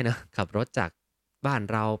ถก็ได้นะขับรถจากบ้าน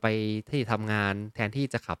เราไปที่ทำงานแทนที่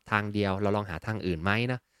จะขับทางเดียวเราลองหาทางอื่นไหม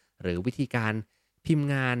นะหรือวิธีการพิมพ์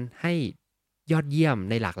งานให้ ยอดเยี่ยม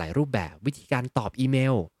ในหลากหลายรูปแบบวิธีการตอบอีเม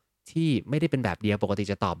ลที่ไม่ได้เป็นแบบเดียวปกติ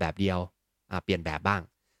จะตอบแบบเดียวเปลี่ยนแบบบ้าง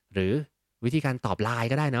หรือวิธีการตอบ LINE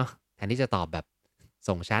ก็ได้เนาะแทนที่จะตอบแบบ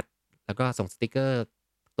ส่งแชตแล้วก็ส่งสติกเกอร์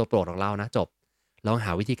ตัวโปรดของเรานะจบลองห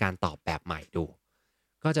าวิธีการตอบแบบใหม่ดู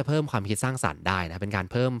ก็จะเพิ่มความคิดสร้างสรรค์ได้นะเป็นการ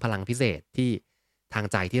เพิ่มพลังพิเศษที่ทาง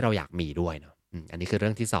ใจที่เราอยากมีด้วยเนาะอันนี้คือเรื่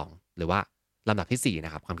องที่2หรือว่าลำดับที่4น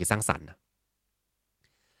ะครับความคิดสร้างสรรค์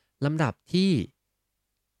ลำดับที่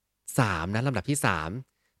 3นะลำดับที่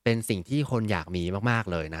3เป็นสิ่งที่คนอยากมีมาก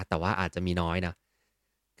ๆเลยนะแต่ว่าอาจจะมีน้อยนะ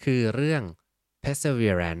คือเรื่อง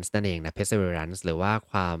perseverance นั่นเองนะ perseverance หรือว่า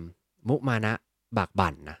ความมุมานะบาก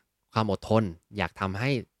บั่นนะความอดทนอยากทำให้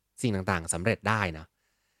สิ่งต่างๆสำเร็จได้นะ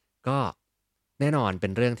ก็แน่นอนเป็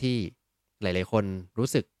นเรื่องที่หลายๆคนรู้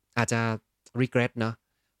สึกอาจจะ regret เนาะ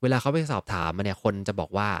เวลาเขาไปสอบถามมาเนี่ยคนจะบอก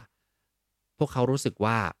ว่าพวกเขารู้สึก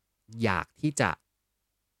ว่าอยากที่จะ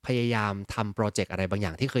พยายามทำพรอเจกต์อะไรบางอย่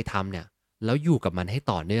างที่เคยทำเนี่ยแล้วอยู่กับมันให้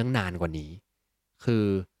ต่อเนื่องนานกว่านี้คือ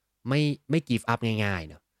ไม่ give up ง่ายๆ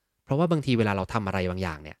เนาะเพราะว่าบางทีเวลาเราทำอะไรบางอ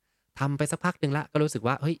ย่างเนี่ยทำไปสักพักหนึ่งแล้วก็รู้สึก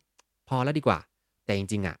ว่าเฮ้ยพอแล้วดีกว่าแต่จ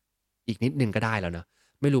ริงๆอะอีกนิดหนึ่งก็ได้แล้วเนาะ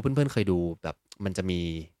ไม่รู้เพื่อนๆเคยดูแบบมันจะมี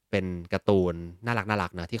เป็นการ์ตูนน่ารั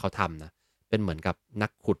กๆนะที่เขาทำนะ เป็นเหมือนกับนั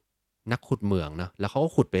กขุดเหมืองเนาะแล้วเขาก็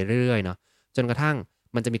ขุดไปเรื่อยๆเนาะจนกระทั่ง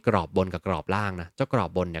มันจะมีกรอบบนกับกรอบล่างนะเจ้ากรอบ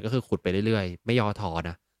บนเนี่ยก็คือขุดไปเรื่อยๆไม่ย่อท้อ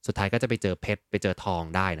นะสุดท้ายก็จะไปเจอเพชรไปเจอทอง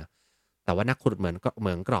ได้นะแต่ว่านักขุดเหมือ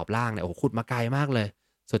นกรอบล่างเนี่ยโอ้โหขุดมาไกลมากเลย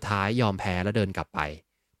สุดท้ายยอมแพ้แล้วเดินกลับไป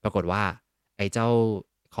ปรากฏว่าไอ้เจ้า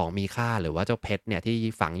ของมีค่าหรือว่าเจ้าเพชรเนี่ยที่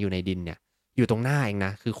ฝังอยู่ในดินเนี่ยอยู่ตรงหน้าเองน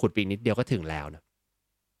ะคือขุดไปอีกนิดเดียวก็ถึงแล้วนะ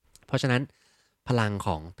เพราะฉะนั้นพลังข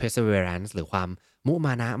อง perseverance หรือความมุม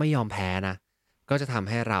านะไม่ยอมแพ้นะ ก็จะทำ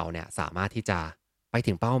ให้เราเนี่ยสามารถที่จะไป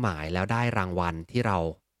ถึงเป้าหมายแล้วได้รางวัลที่เรา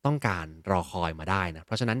ต้องการรอคอยมาได้นะเ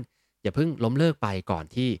พราะฉะนั้นอย่าเพิ่งล้มเลิกไปก่อน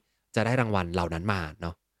ที่จะได้รางวัลเหล่านั้นมาเน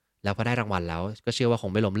าะแล้วพอได้รางวัลแล้วก็เชื่อว่าค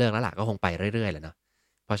งไม่ล้มเลิกแล้วล่ะก็คงไปเรื่อยๆแหละเนาะ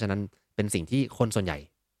เพราะฉะนั้นเป็นสิ่งที่คนส่วนใหญ่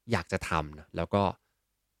อยากจะทำนะแล้วก็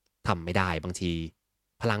ทำไม่ได้บางที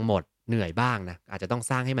พลังหมดเหนื่อยบ้างนะอาจจะต้อง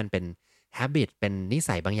สร้างให้มันเป็น habit เป็นนิ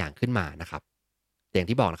สัยบางอย่างขึ้นมานะครับอย่าง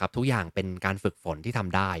ที่บอกนะครับทุกอย่างเป็นการฝึกฝนที่ท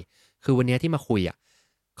ำได้ คือวันนี้ที่มาคุยอะ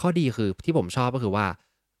ข้อดีคือที่ผมชอบก็คือว่า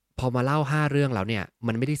พอมาเล่า5เรื่องแล้วเนี่ย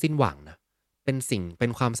มันไม่ได้สิ้นหวังนะเป็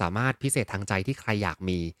นความสามารถพิเศษทางใจที่ใครอยาก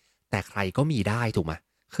มีแต่ใครก็มีได้ถูกไหม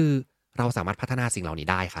คือเราสามารถพัฒนาสิ่งเหล่านี้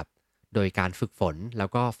ได้ครับโดยการฝึกฝนแล้ว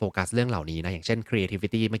ก็โฟกัสเรื่องเหล่านี้นะอย่างเช่น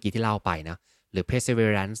creativity เมื่อกี้ที่เล่าไปนะหรือ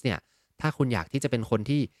perseverance เนี่ยถ้าคุณอยากที่จะเป็นคน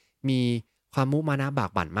ที่มีความมุมานะบา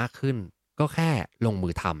กบั่นมากขึ้นก็แค่ลงมื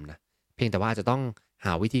อทำนะ เพียงแต่ว่าอาจจะต้องห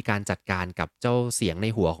าวิธีการจัดการกับเจ้าเสียงใน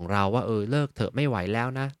หัวของเราว่าเลิกเถอะไม่ไหวแล้ว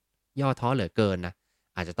นะย่อท้อเหลือเกินนะ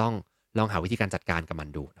อาจจะต้องลองหาวิธีการจัดการกับมัน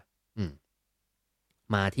ดูนะอืม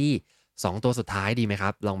มาที่2ตัวสุดท้ายดีไหมครั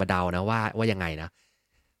บลองมาเดานะว่ายังไงนะ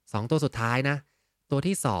2ตัวสุดท้ายนะตัว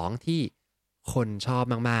ที่2ที่คนชอบ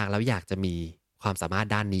มากๆแล้วอยากจะมีความสามารถ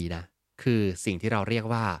ด้านนี้นะคือสิ่งที่เราเรียก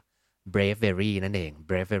ว่า bravery นั่นเอง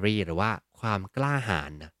bravery หรือว่าความกล้าหา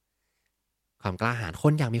ญนะ ความกล้าหาญค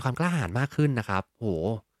นอยากมีความกล้าหาญมากขึ้นนะครับโอ้โฮ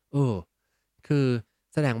เออคือ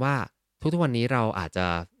แสดงว่าทุกๆวันนี้เราอาจจะ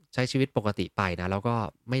ใช้ชีวิตปกติไปนะแล้วก็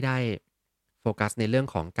ไม่ได้โฟกัสในเรื่อง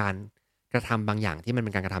ของการกระทำบางอย่างที่มันเป็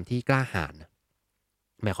นการกระทำที่กล้าหาญ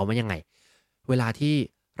หมายความว่ายังไงเวลาที่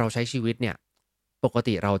เราใช้ชีวิตเนี่ยปก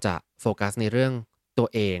ติเราจะโฟกัสในเรื่องตัว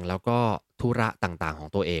เองแล้วก็ธุระต่างๆของ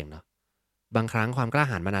ตัวเองเนาะบางครั้งความกล้า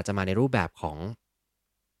หาญมันอาจจะมาในรูปแบบของ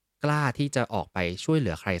กล้าที่จะออกไปช่วยเห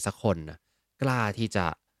ลือใครสักคนนะ กล้าที่จะ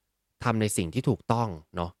ทำในสิ่งที่ถูกต้อง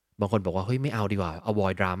เนาะบางคนบอกว่าเฮ้ยไม่เอาดีกว่า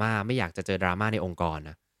avoid drama ไม่อยากจะเจอ drama ในองค์กร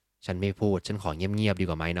นะฉันไม่พูดฉันขอเงียบๆดี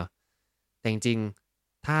กว่าไหมเนาะแต่จริง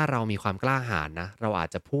ๆถ้าเรามีความกล้าหาญนะเราอาจ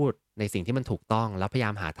จะพูดในสิ่งที่มันถูกต้องแล้วพยายา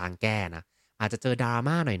มหาทางแก้นะอาจจะเจอ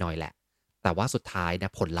drama หน่อยๆแหละแต่ว่าสุดท้ายนะ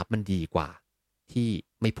ผลลัพธ์มันดีกว่าที่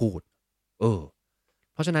ไม่พูด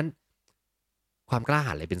เพราะฉะนั้นความกล้าห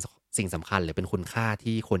าญเลยเป็นสิ่งสำคัญเลยเป็นคุณค่า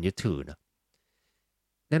ที่ควรยึดถือเนาะ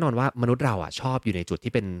แน่นอนว่ามนุษย์เราอะชอบอยู่ในจุด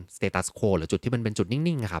ที่เป็น status quo หรือจุดที่มันเป็นจุดนิ่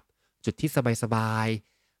งๆอะครับจุดที่สบาย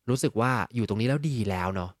ๆรู้สึกว่าอยู่ตรงนี้แล้วดีแล้ว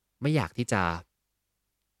เนาะไม่อยากที่จะ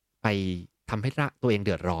ไปทำให้ตัวเองเ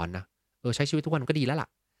ดือดร้อนนะใช้ชีวิตทุกวันก็ดีแล้วล่ะ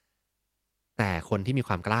แต่คนที่มีค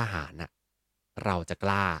วามกล้าหาญน่ะเราจะก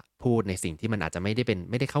ล้าพูดในสิ่งที่มันอาจจะไม่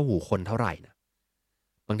ได้เข้าหูคนเท่าไรนะ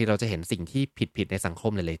บางทีเราจะเห็นสิ่งที่ผิดๆในสังค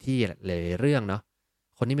มหลายๆที่หลายๆเรื่องเนาะ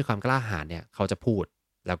คนที่มีความกล้าหาญเนี่ยเขาจะพูด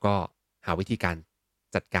แล้วก็หาวิธีการ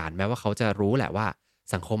จัดการแม้ว่าเขาจะรู้แหละว่า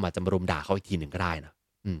สังคมอาจจะมารุมด่าเขาอีกทีหนึ่งก็ได้นะ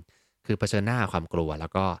คือเผชิญหน้าความกลัวแล้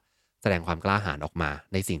วก็แสดงความกล้าหาญออกมา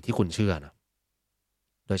ในสิ่งที่คุณเชื่อนะ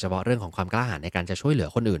โดยเฉพาะเรื่องของความกล้าหาญในการจะช่วยเหลือ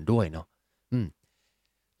คนอื่นด้วยเนาะอืม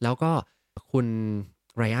แล้วก็คุณ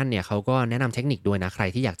ไรอันเนี่ยเขาก็แนะนำเทคนิคด้วยนะใคร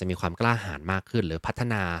ที่อยากจะมีความกล้าหาญมากขึ้นหรือพัฒ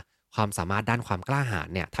นาความสามารถด้านความกล้าหาญ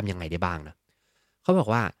เนี่ยทำยังไงได้บ้างนะเขาบอก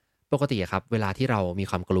ว่าปกติอะครับเวลาที่เรามี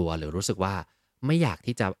ความกลัวหรือรู้สึกว่า ไม่อยาก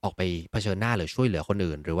ที่จะออกไปเผชิญหน้าหรือช่วยเหลือคน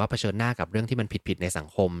อื่นหรือว่าเผชิญหน้ากับเรื่องที่มันผิดๆในสัง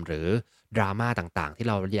คมหรือดราม่าต่างๆที่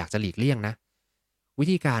เราอยากจะหลีกเลี่ยงนะวิ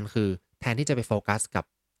ธีการคือแทนที่จะไปโฟกัสกับ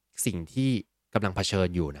สิ่งที่กำลังเผชิญ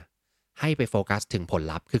อยู่นะให้ไปโฟกัสถึงผล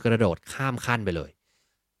ลัพธ์คือกระโดดข้ามขั้นไปเลย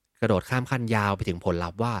กระโดดข้ามขั้นยาวไปถึงผลลั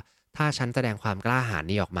พธ์ว่าถ้าฉันแสดงความกล้าหาญ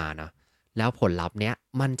นี้ออกมานะแล้วผลลัพธ์เนี้ย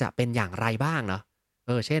มันจะเป็นอย่างไรบ้างเนาะ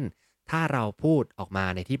เช่นถ้าเราพูดออกมา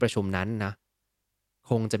ในที่ประชุมนั้นนะ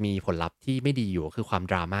คงจะมีผลลัพธ์ที่ไม่ดีอยู่คือความ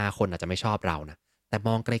ดราม่าคนอาจจะไม่ชอบเรานะแต่ม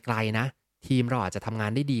องไกลๆนะทีมเราอาจจะทำงา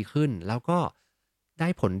นได้ดีขึ้นแล้วก็ได้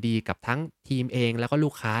ผลดีกับทั้งทีมเองแล้วก็ลู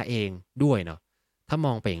กค้าเองด้วยเนาะถ้าม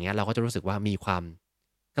องไปอย่างเงี้ยเราก็จะรู้สึกว่ามีความ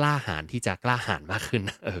กล้าหาญที่จะกล้าหาญมากขึ้น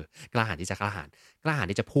กล้าหาญที่จะกล้าหาญกล้าหาญ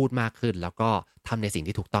ที่จะพูดมากขึ้นแล้วก็ทำในสิ่ง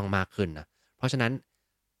ที่ถูกต้องมากขึ้นนะเพราะฉะนั้น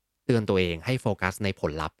เตือนตัวเองให้โฟกัสในผ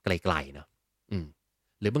ลลัพธ์ไกลๆเนาะอืม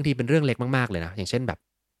หรือบางทีเป็นเรื่องเล็กมากๆเลยนะอย่างเช่นแบบ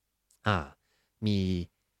อ่ามี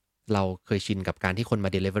เราเคยชินกับการที่คนมา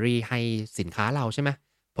ดิลิเวอรีให้สินค้าเราใช่ไหม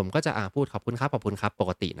ผมก็จะพูดขอบคุณครับขอบคุณครับป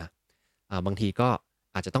กตินะบางทีก็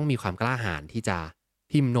อาจจะต้องมีความกล้าหาญที่จะ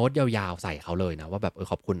พิมพ์โน้ตยาวๆใส่เขาเลยนะว่าแบบ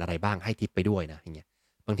ขอบคุณอะไรบ้างให้ทิปไปด้วยนะอย่างเงี้ย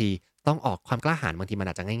บางทีต้องออกความกล้าหาญบางทีมัน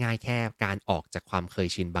อาจจะง่ายๆแค่การออกจากความเคย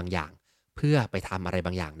ชินบางอย่างเพื่อไปทำอะไรบ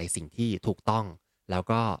างอย่างในสิ่งที่ถูกต้องแล้ว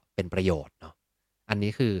ก็เป็นประโยชน์เนาะอัน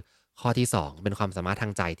นี้คือข้อที่2เป็นความสามารถทา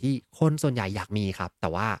งใจที่คนส่วนใหญ่อยากมีครับแต่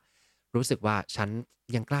ว่ารู้สึกว่าฉัน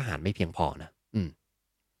ยังกล้าหาญไม่เพียงพอนะ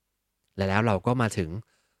แล้วเราก็มาถึง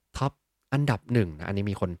ท็อปอันดับ1นะอันนี้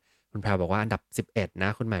มีคนคุณแพรบอกว่าอันดับ11นะ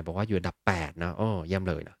คุณใหม่บอกว่าอยู่อันดับ8นะเยี่ยม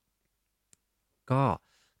เลยนะก็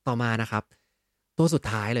ต่อมานะครับตัวสุด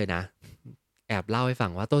ท้ายเลยนะแอบเล่าให้ฟั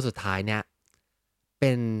งว่าตัวสุดท้ายเนี่ยเ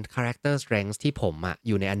ป็น character strength ที่ผมอะอ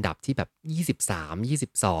ยู่ในอันดับที่แบบ23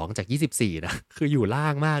 22จาก24นะคืออยู่ล่า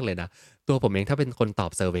งมากเลยนะตัวผมเองถ้าเป็นคนตอ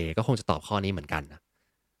บเซอร์เวย์ก็คงจะตอบข้อนี้เหมือนกันนะ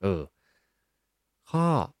เออ ข้อ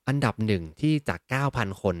อันดับหนึ่งที่จาก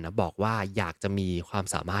 9,000 คนนะบอกว่าอยากจะมีความ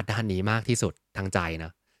สามารถด้านนี้มากที่สุดทางใจน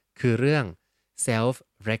ะคือเรื่อง self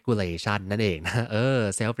regulation นั่นเองนะ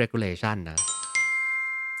self regulation นะ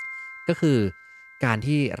ก็คือการ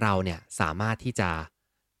ที่เราเนี่ยสามารถที่จะ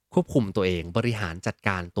ควบคุมตัวเองบริหารจัดก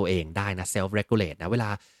ารตัวเองได้นะ self regulate นะเว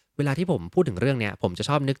ลาที่ผมพูดถึงเรื่องเนี้ยผมจะ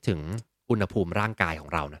ชอบนึกถึงอุณหภูมิร่างกายของ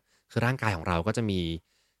เรานะคือร่างกายของเราก็จะมี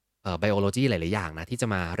biology หลายๆอย่างนะที่จะ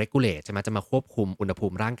มา regulate ใช่ไหมจะมาควบคุมอุณหภู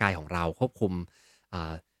มิร่างกายของเราควบคุมอ่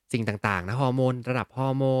าสิ่งต่างๆนะฮอร์โมนระดับฮอ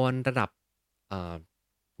ร์โมนระดับเอ่อ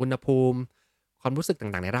อุณหภูมิความรู้สึกต่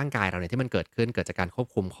างๆในร่างกายเราเนี่ยที่มันเกิดขึ้นเกิดจากการควบ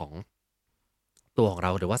คุมของตัวของเร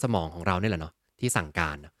าหรือว่าสมองของเราเนี่ยแหละเนาะที่สั่งกา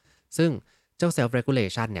รนะซึ่งเจ้า self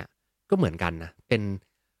regulation เนี่ยก็เหมือนกันนะเป็น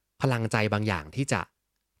พลังใจบางอย่างที่จะ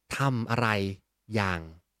ทำอะไรอย่าง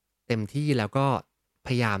เต็มที่แล้วก็พ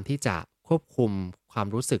ยายามที่จะควบคุมความ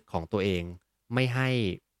รู้สึกของตัวเองไม่ให้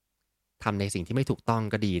ทำในสิ่งที่ไม่ถูกต้อง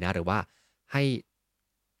ก็ดีนะหรือว่าให้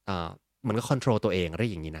เอ่อเหมือนกับคอนโทรลตัวเองอะไร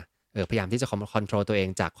อย่างงี้นะพยายามที่จะคอนโทรลตัวเอง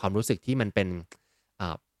จากความรู้สึกที่มันเป็น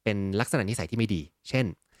เป็นลักษณะนิสัยที่ไม่ดีเช่น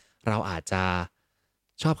เราอาจจะ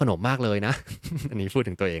ชอบขนมมากเลยนะ อันนี้พูด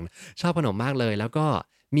ถึงตัวเองชอบขนมมากเลยแล้วก็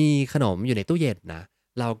มีขนมอยู่ในตู้เย็นนะ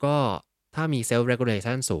เราก็ถ้ามี self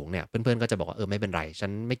regulation สูงเนี่ยเพื่อนๆก็จะบอกว่าไม่เป็นไรฉั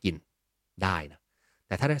นไม่กินได้นะแ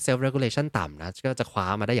ต่ถ้า self regulation ต่ำนะก็จะคว้า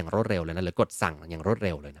มาได้อย่างรวดเร็วเลยนะหรือกดสั่งอย่างรวดเ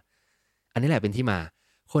ร็วเลยนะอันนี้แหละเป็นที่มา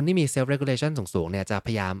คนที่มี self regulation สูงๆเนี่ยจะพ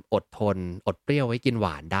ยายามอดทนอดเปรี้ยวไว้กินหว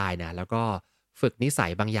านได้นะแล้วก็ฝึกนิสั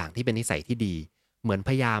ยบางอย่างที่เป็นนิสัยที่ดีเหมือนพ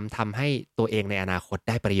ยายามทำให้ตัวเองในอนาคต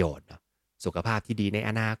ได้ประโยชน์เนาะ สุขภาพที่ดีใน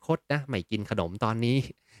อนาคตนะไม่กินขนมตอนนี้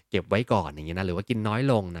เก็บไว้ก่อนอย่างงี้นะหรือว่ากินน้อย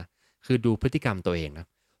ลงนะคือดูพฤติกรรมตัวเองนะ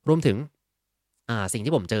รวมถึงสิ่ง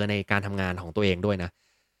ที่ผมเจอในการทำงานของตัวเองด้วยนะ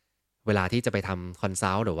เวลาที่จะไปทำ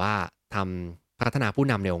consult หรือว่าทำพัฒนาผู้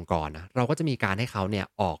นำในองค์กรนะเราก็จะมีการให้เขาเนี่ย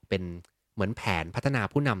ออกเป็นเหมือนแผนพัฒนา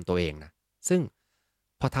ผู้นำตัวเองนะซึ่ง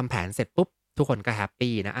พอทำแผนเสร็จปุ๊บทุกคนก็แฮปปี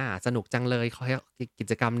นะสนุกจังเลยกิ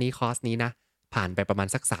จกรรมนี้คอร์สนี้นะผ่านไปประมาณ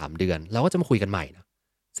สัก3 เดือนเราก็จะมาคุยกันใหม่นะ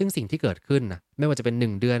ซึ่งสิ่งที่เกิดขึ้นนะไม่ว่าจะเป็น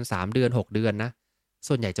1 เดือน 3 เดือน 6 เดือนนะ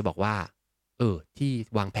ส่วนใหญ่จะบอกว่าที่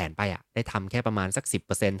วางแผนไปอะได้ทำแค่ประมาณสัก10%เ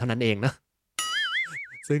ปอร์เซ็นต์เท่านั้นเองนะ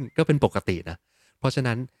ซึ่งก็เป็นปกตินะเพราะฉะ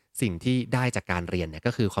นั้นสิ่งที่ได้จากการเรียนเนี่ย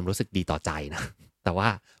ก็คือความรู้สึกดีต่อใจนะแต่ว่า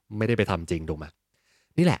ไม่ได้ไปทำจริงถูกไหม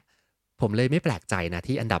นี่แหละผมเลยไม่แปลกใจนะ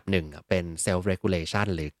ที่อันดับ1อะเป็น self regulation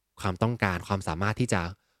หรือความต้องการความสามารถที่จะ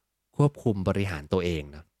ควบคุมบริหารตัวเอง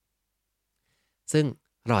นะ ซึ่ง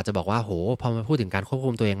เราอาจจะบอกว่าโหพอมาพูดถึงการควบคุ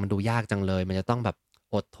มตัวเองมันดูยากจังเลยมันจะต้องแบบ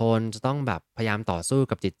อดทนจะต้องแบบพยายามต่อสู้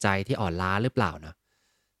กับจิตใจที่อ่อนล้าหรือเปล่านะ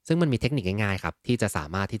ซึ่งมันมีเทคนิคง่ายๆครับที่จะสา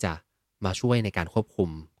มารถที่จะมาช่วยในการควบคุม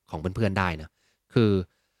ของเพื่อนๆได้นะคือ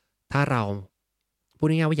ถ้าเราพูด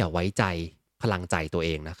ง่ายๆว่าอย่าไว้ใจพลังใจตัวเอ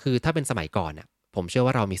งนะคือถ้าเป็นสมัยก่อนเนี่ยผมเชื่อ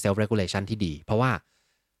ว่าเรามี self regulation ที่ดีเพราะว่า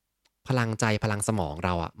พลังใจพลังสมองเร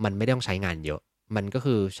าอะมันไม่ต้องใช้งานเยอะมันก็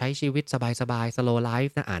คือใช้ชีวิตสบายๆ slow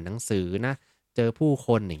life นะอ่านหนังสือนะ เจอผู้ค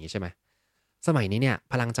นอย่างงี้ใช่ไหมสมัยนี้เนี่ย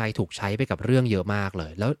พลังใจถูกใช้ไปกับเรื่องเยอะมากเล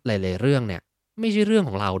ยแล้วหลายๆเรื่องเนี่ยไม่ใช่เรื่องข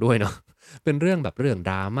องเราด้วยเนาะเป็นเรื่องแบบเรื่อง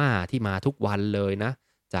drama ที่มาทุกวันเลยนะ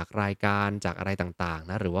จากรายการจากอะไรต่างๆ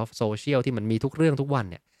นะหรือว่า social ที่มันมีทุกเรื่องทุกวัน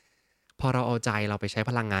เนี่ยพอเราเอาใจเราไปใช้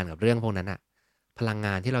พลังงานกับเรื่องพวกนั้นน่ะพลังง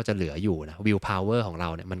านที่เราจะเหลืออยู่นะ will power ของเรา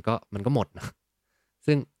เนี่ยมันก็หมดนะ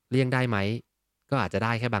ซึ่งเลี่ยงได้ไหมก็อาจจะไ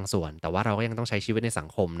ด้แค่บางส่วนแต่ว่าเราก็ยังต้องใช้ชีวิตในสัง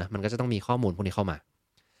คมนะมันก็จะต้องมีข้อมูลพวกนี้เข้ามา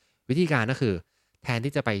วิธีการก็คือแทน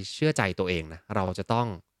ที่จะไปเชื่อใจตัวเองนะเราจะต้อง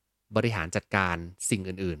บริหารจัดการสิ่ง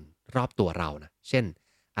อื่นๆรอบตัวเรานะเช่น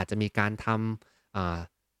อาจจะมีการท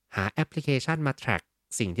ำหาแอปพลิเคชันมา track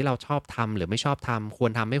สิ่งที่เราชอบทำหรือไม่ชอบทำคว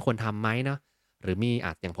รทำไม่ควรทำไหมเนาะหรือมี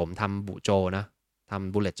อย่างผมทำบุโจนะท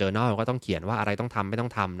ำ bullet journal ก็ต้องเขียนว่าอะไรต้องทำไม่ต้อ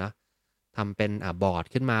งทำนะทำเป็นบอร์ด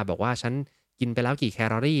ขึ้นมาบอกว่าฉันกินไปแล้วกี่แค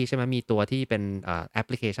ลอรี่ใช่ไหมมีตัวที่เป็นแอปพ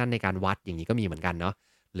ลิเคชันในการวัดอย่างนี้ก็มีเหมือนกันเนาะ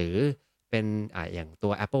หรือเป็นอย่างตั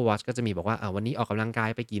ว Apple Watch ก็จะมีบอกว่าวันนี้ออกกำลังกาย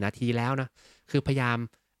ไปกี่นาทีแล้วนะคือพยายาม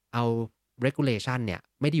เอา regulation เนี่ย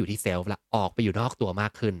ไม่ได้อยู่ที่ self ละออกไปอยู่นอกตัวมา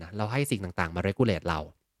กขึ้นนะเราให้สิ่งต่างๆมา regulate เรา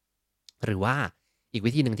หรือว่าอีก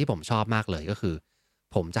วิธีหนึ่งที่ผมชอบมากเลยก็คือ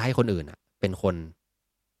ผมจะให้คนอื่นเป็นคน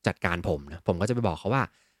จัดการผมนะผมก็จะไปบอกเขาว่า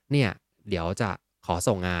เนี่ยเดี๋ยวจะขอ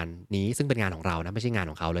ส่งงานนี้ซึ่งเป็นงานของเรานะไม่ใช่งาน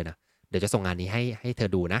ของเขาเลยนะเดี๋ยวจะส่งงานนี้ให้เธอ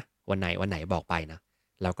ดูนะวันไหนบอกไปนะ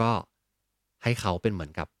แล้วก็ให้เขาเป็นเหมือ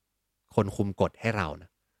นกับคนคุมกฎให้เรานะ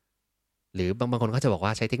หรือบางคนก็จะบอกว่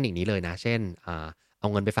าใช้เทคนิคนี้เลยนะเช่นเอา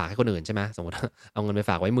เงินไปฝากให้คนอื่นใช่ไหมสมมติ เอาเงินไป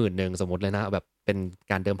ฝากไว้10,000สมมติเลยนะแบบเป็น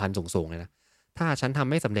การเดิมพันสูงๆเลยนะถ้าฉันทำ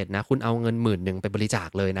ไม่สำเร็จนะคุณเอาเงิน10,000ไปบริจาค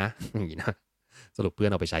เลยนะอย่างนี้นะสรุปเพื่อ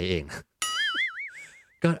นเอาไปใช้เอง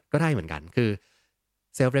ก็ได้เหมือนกันคือ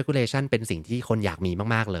self regulation เป็นสิ่งที่คนอยากมี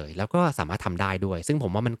มากๆเลยแล้วก็สามารถทำได้ด้วยซึ่งผ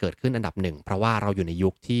มว่ามันเกิดขึ้นอันดับหนึ่งเพราะว่าเราอยู่ในยุ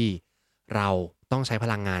คที่เราต้องใช้พ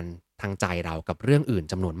ลังงานทางใจเรากับเรื่องอื่น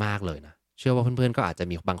จำนวนมากเลยนะเชื่อว่าเพื่อนๆก็อาจจะ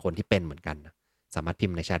มีบางคนที่เป็นเหมือนกันนะสามารถพิ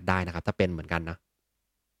มพ์ในแชทได้นะครับถ้าเป็นเหมือนกันนะ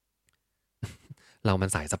เรามัน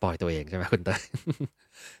สายสปอยตัวเองใช่ไหมคุณเตย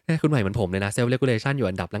คุณใหม่เหมือนผมเลยนะ self regulation อยู่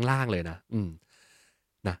อันดับล่างๆเลยนะ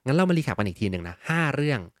นะงั้นเรามารีแคปกันอีกทีหนึ่งนะ5เ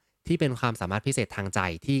รื่องที่เป็นความสามารถพิเศษทางใจ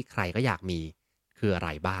ที่ใครก็อยากมีคืออะไร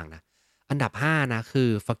บ้างนะอันดับ5นะคือ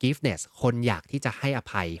forgiveness คนอยากที่จะให้อ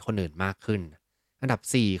ภัยคนอื่นมากขึ้นอันดับ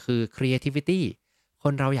4คือ creativity ค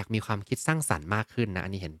นเราอยากมีความคิดสร้างสรรค์มากขึ้นนะอั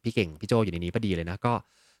นนี้เห็นพี่เก่งพี่โจอยู่ในนี้พอดีเลยนะก็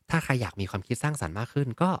ถ้าใครอยากมีความคิดสร้างสรรค์มากขึ้น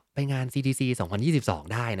ก็ไปงาน CDC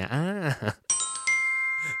 2022ได้นะ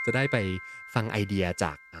จะได้ไปฟังไอเดียจ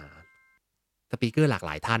ากสปีกเกอร์หลากห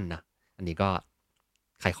ลายท่านนะอันนี้ก็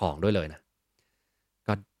ขายของด้วยเลยนะ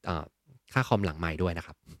ก็ค่าคอมหลังใหม่ด้วยนะค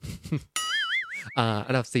รับ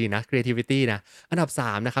อันดับ4นะ creativity นะอันดับ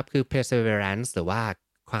3นะครับคือ perseverance หรือว่า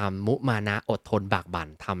ความมุมานะอดทนบากบั่น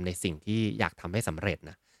ทำในสิ่งที่อยากทำให้สำเร็จ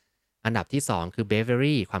นะอันดับที่2คือ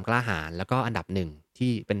bravery ความกล้าหาญแล้วก็อันดับ1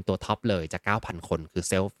ที่เป็นตัวท็อปเลยจาก 9,000 คนคือ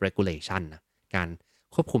self regulation นะการ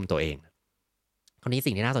ควบคุมตัวเองคราวนี้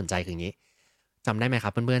สิ่งที่น่าสนใจคืออย่างนี้จำได้ไหมครั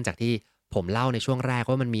บเพื่อนๆจากที่ผมเล่าในช่วงแรก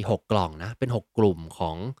ว่ามันมี6กล่องนะเป็น6กลุ่มข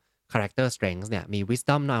อง character strengths เนี่ยมี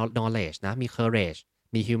wisdom knowledge นะมี courage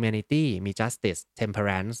มี humanity มี justice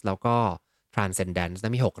temperance แล้วก็ transcendence น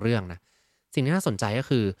ะมี6เรื่องนะสิ่งที่น่าสนใจก็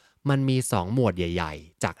คือมันมี2หมวดใหญ่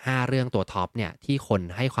ๆจาก5เรื่องตัวท็อปเนี่ยที่คน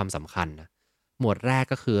ให้ความสำคัญนะหมวดแรก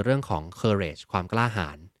ก็คือเรื่องของ courage ความกล้าหา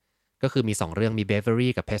ญก็คือมี2เรื่องมี bravery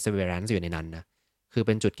กับ perseverance อยู่ในนั้นนะคือเ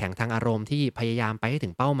ป็นจุดแข็งทางอารมณ์ที่พยายามไปให้ถึ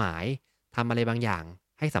งเป้าหมายทำอะไรบางอย่าง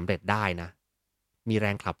ให้สำเร็จได้นะมีแร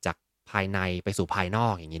งขับจากภายในไปสู่ภายนอ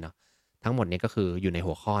กอย่างนี้เนาะ ทั้งหมดนี้ก็คืออยู่ใน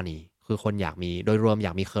หัวข้อนี้คือคนอยากมีโดยรวมอย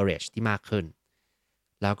ากมี courage ที่มากขึ้น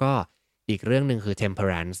แล้วก็อีกเรื่องหนึ่งคือ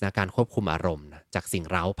temperance นะการควบคุมอารมณ์นะจากสิ่ง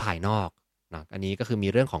เร้าภายนอกนะอันนี้ก็คือมี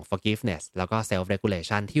เรื่องของ forgiveness แล้วก็ self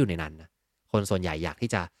regulation ที่อยู่ในนั้นนะคนส่วนใหญ่อยาก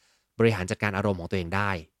ที่จะบริหารจัดการอารมณ์ของตัวเองไ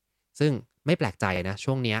ด้ซึ่งไม่แปลกใจนะ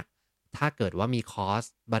ช่วงเนี้ยถ้าเกิดว่ามีคอร์ส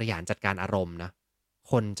บริหารจัดการอารมณ์นะ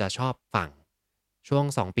คนจะชอบฟังช่วง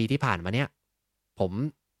2 ปีที่ผ่านมาเนี่ยผม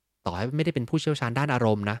ต่อให้ไม่ได้เป็นผู้เชี่ยวชาญด้านอาร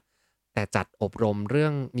มณ์นะ แต่จัดอบรมเรื่อ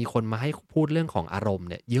งมีคนมาให้พูดเรื่องของอารมณ์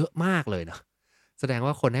เนี่ยเยอะมากเลยนะแสดง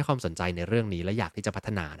ว่าคนให้ความสนใจในเรื่องนี้และอยากที่จะพัฒ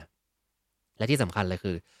นานะและที่สำคัญเลย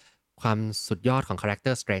คือความสุดยอดของ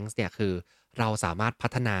character strength เนี่ยคือเราสามารถพั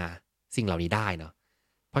ฒนาสิ่งเหล่านี้ได้เนาะ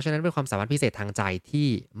เพราะฉะนั้นเป็นความสามารถพิเศษทางใจที่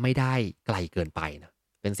ไม่ได้ไกลเกินไปนะ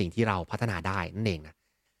เป็นสิ่งที่เราพัฒนาได้นั่นเองนะ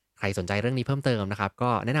ใครสนใจเรื่องนี้เพิ่มเติมนะครับ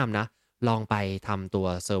ก็แนะนำนะลองไปทำตัว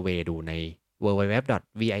เซอร์เวย์ดูใน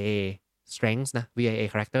www.via strengths นะ VIA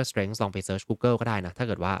character strengths ลองไป search Google ก็ได้นะถ้าเ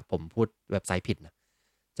กิดว่าผมพูดเว็บไซต์ผิดนะ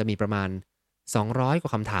จะมีประมาณ200กว่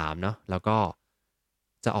าคำถามเนาะแล้วก็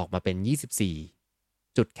จะออกมาเป็น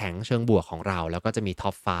24จุดแข็งเชิงบวกของเราแล้วก็จะมี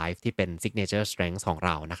top 5ที่เป็น signature strengths ของเ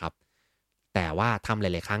รานะครับแต่ว่าทำห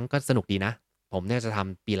ลายๆครั้งก็สนุกดีนะผมเนี่ยจะท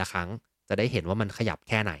ำปีละครั้งจะได้เห็นว่ามันขยับแ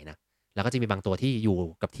ค่ไหนนะแล้วก็จะมีบางตัวที่อยู่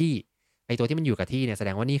กับที่ไอตัวที่มันอยู่กับที่เนี่ยแสด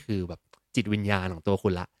งว่านี่คือแบบจิตวิญญาณของตัวคุ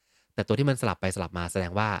ณละ แต่ตัวที่มันสลับไปสลับมาแสด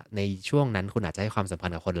งว่าในช่วงนั้นคุณอาจจะให้ความสัมพัน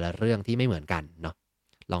ธ์กับคนละเรื่องที่ไม่เหมือนกันเนาะ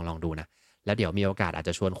ลองดูนะแล้วเดี๋ยวมีโอกาสอาจจ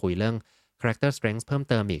ะชวนคุยเรื่อง character strength เพิ่ม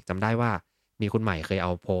เติมอีกจำได้ว่ามีคุณใหม่เคยเอ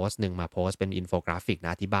าโพสต์หนึ่งมาโพสต์เป็นอินโฟกราฟิกน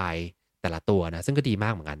ะอธิบายแต่ละตัวนะซึ่งก็ดีมา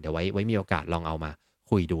กเหมือนกันเดี๋ยวไว้มีโอกาสลองเอามา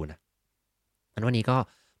คุยดูนะอันวันนี้ก็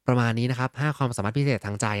ประมาณนี้นะครับ5ความสามารถพิเศษท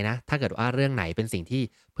างใจนะถ้าเกิดว่าเรื่องไหนเป็นสิ่งที่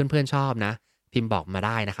เพื่อนๆชอบนะพิมพ์บอกมาไ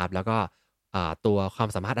ด้นะครับแล้วก็ตัวความ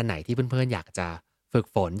สามารถอันไหนที่เพื่อนๆอยากจะ ฝึก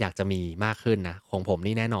ฝนอยากจะมีมากขึ้นนะของผม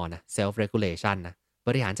นี่แน่นอนนะ self regulation นะบ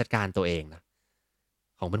ริหารจัดการตัวเองนะ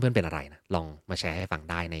ของเพื่อนๆเป็นอะไรนะลองมาแชร์ให้ฟัง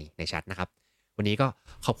ได้ในแชทนะครับวันนี้ก็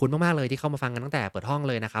ขอบคุณมากๆเลยที่เข้ามาฟังกันตั้งแต่เปิดห้อง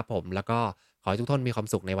เลยนะครับผมแล้วก็ขอให้ทุกท่านมีความ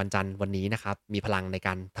สุขในวันจันทร์วันนี้นะครับมีพลังในก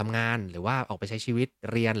ารทำงานหรือว่าออกไปใช้ชีวิต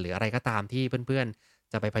เรียนหรืออะไรก็ตามที่เพื่อน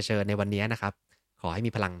ๆจะไปเผชิญในวันนี้นะครับขอให้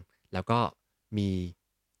มีพลังแล้วก็มี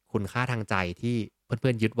คุณค่าทางใจที่เพื่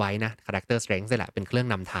อนๆยึดไว้นะ character strength นี่แหละเป็นเครื่อง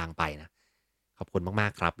นำทางไปนะ ขอบคุณมา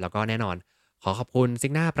กๆครับแล้วก็แน่นอนขอขอบคุณ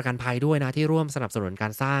Cigna ประกันภัยด้วยนะที่ร่วมสนับสนุนกา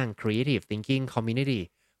รสร้าง Creative Thinking Community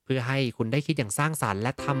เพื่อให้คุณได้คิดอย่างสร้างสรรค์แล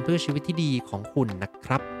ะทำเพื่อชีวิตที่ดีของคุณนะค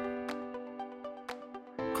รับ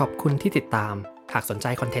ขอบคุณที่ติดตามหากสนใจ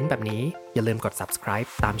คอนเทนต์แบบนี้อย่าลืมกด subscribe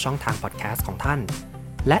ตามช่องทาง podcast ของท่าน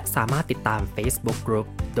และสามารถติดตาม Facebook Group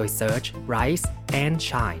โดย search Rise and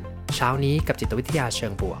Shine เช้านี้กับจิตวิทยาเชิ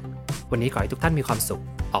งบวกวันนี้ขอให้ทุกท่านมีความสุข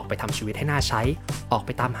ออกไปทำชีวิตให้น่าใช้ออกไป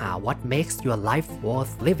ตามหา what makes your life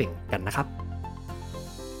worth living กันนะครับ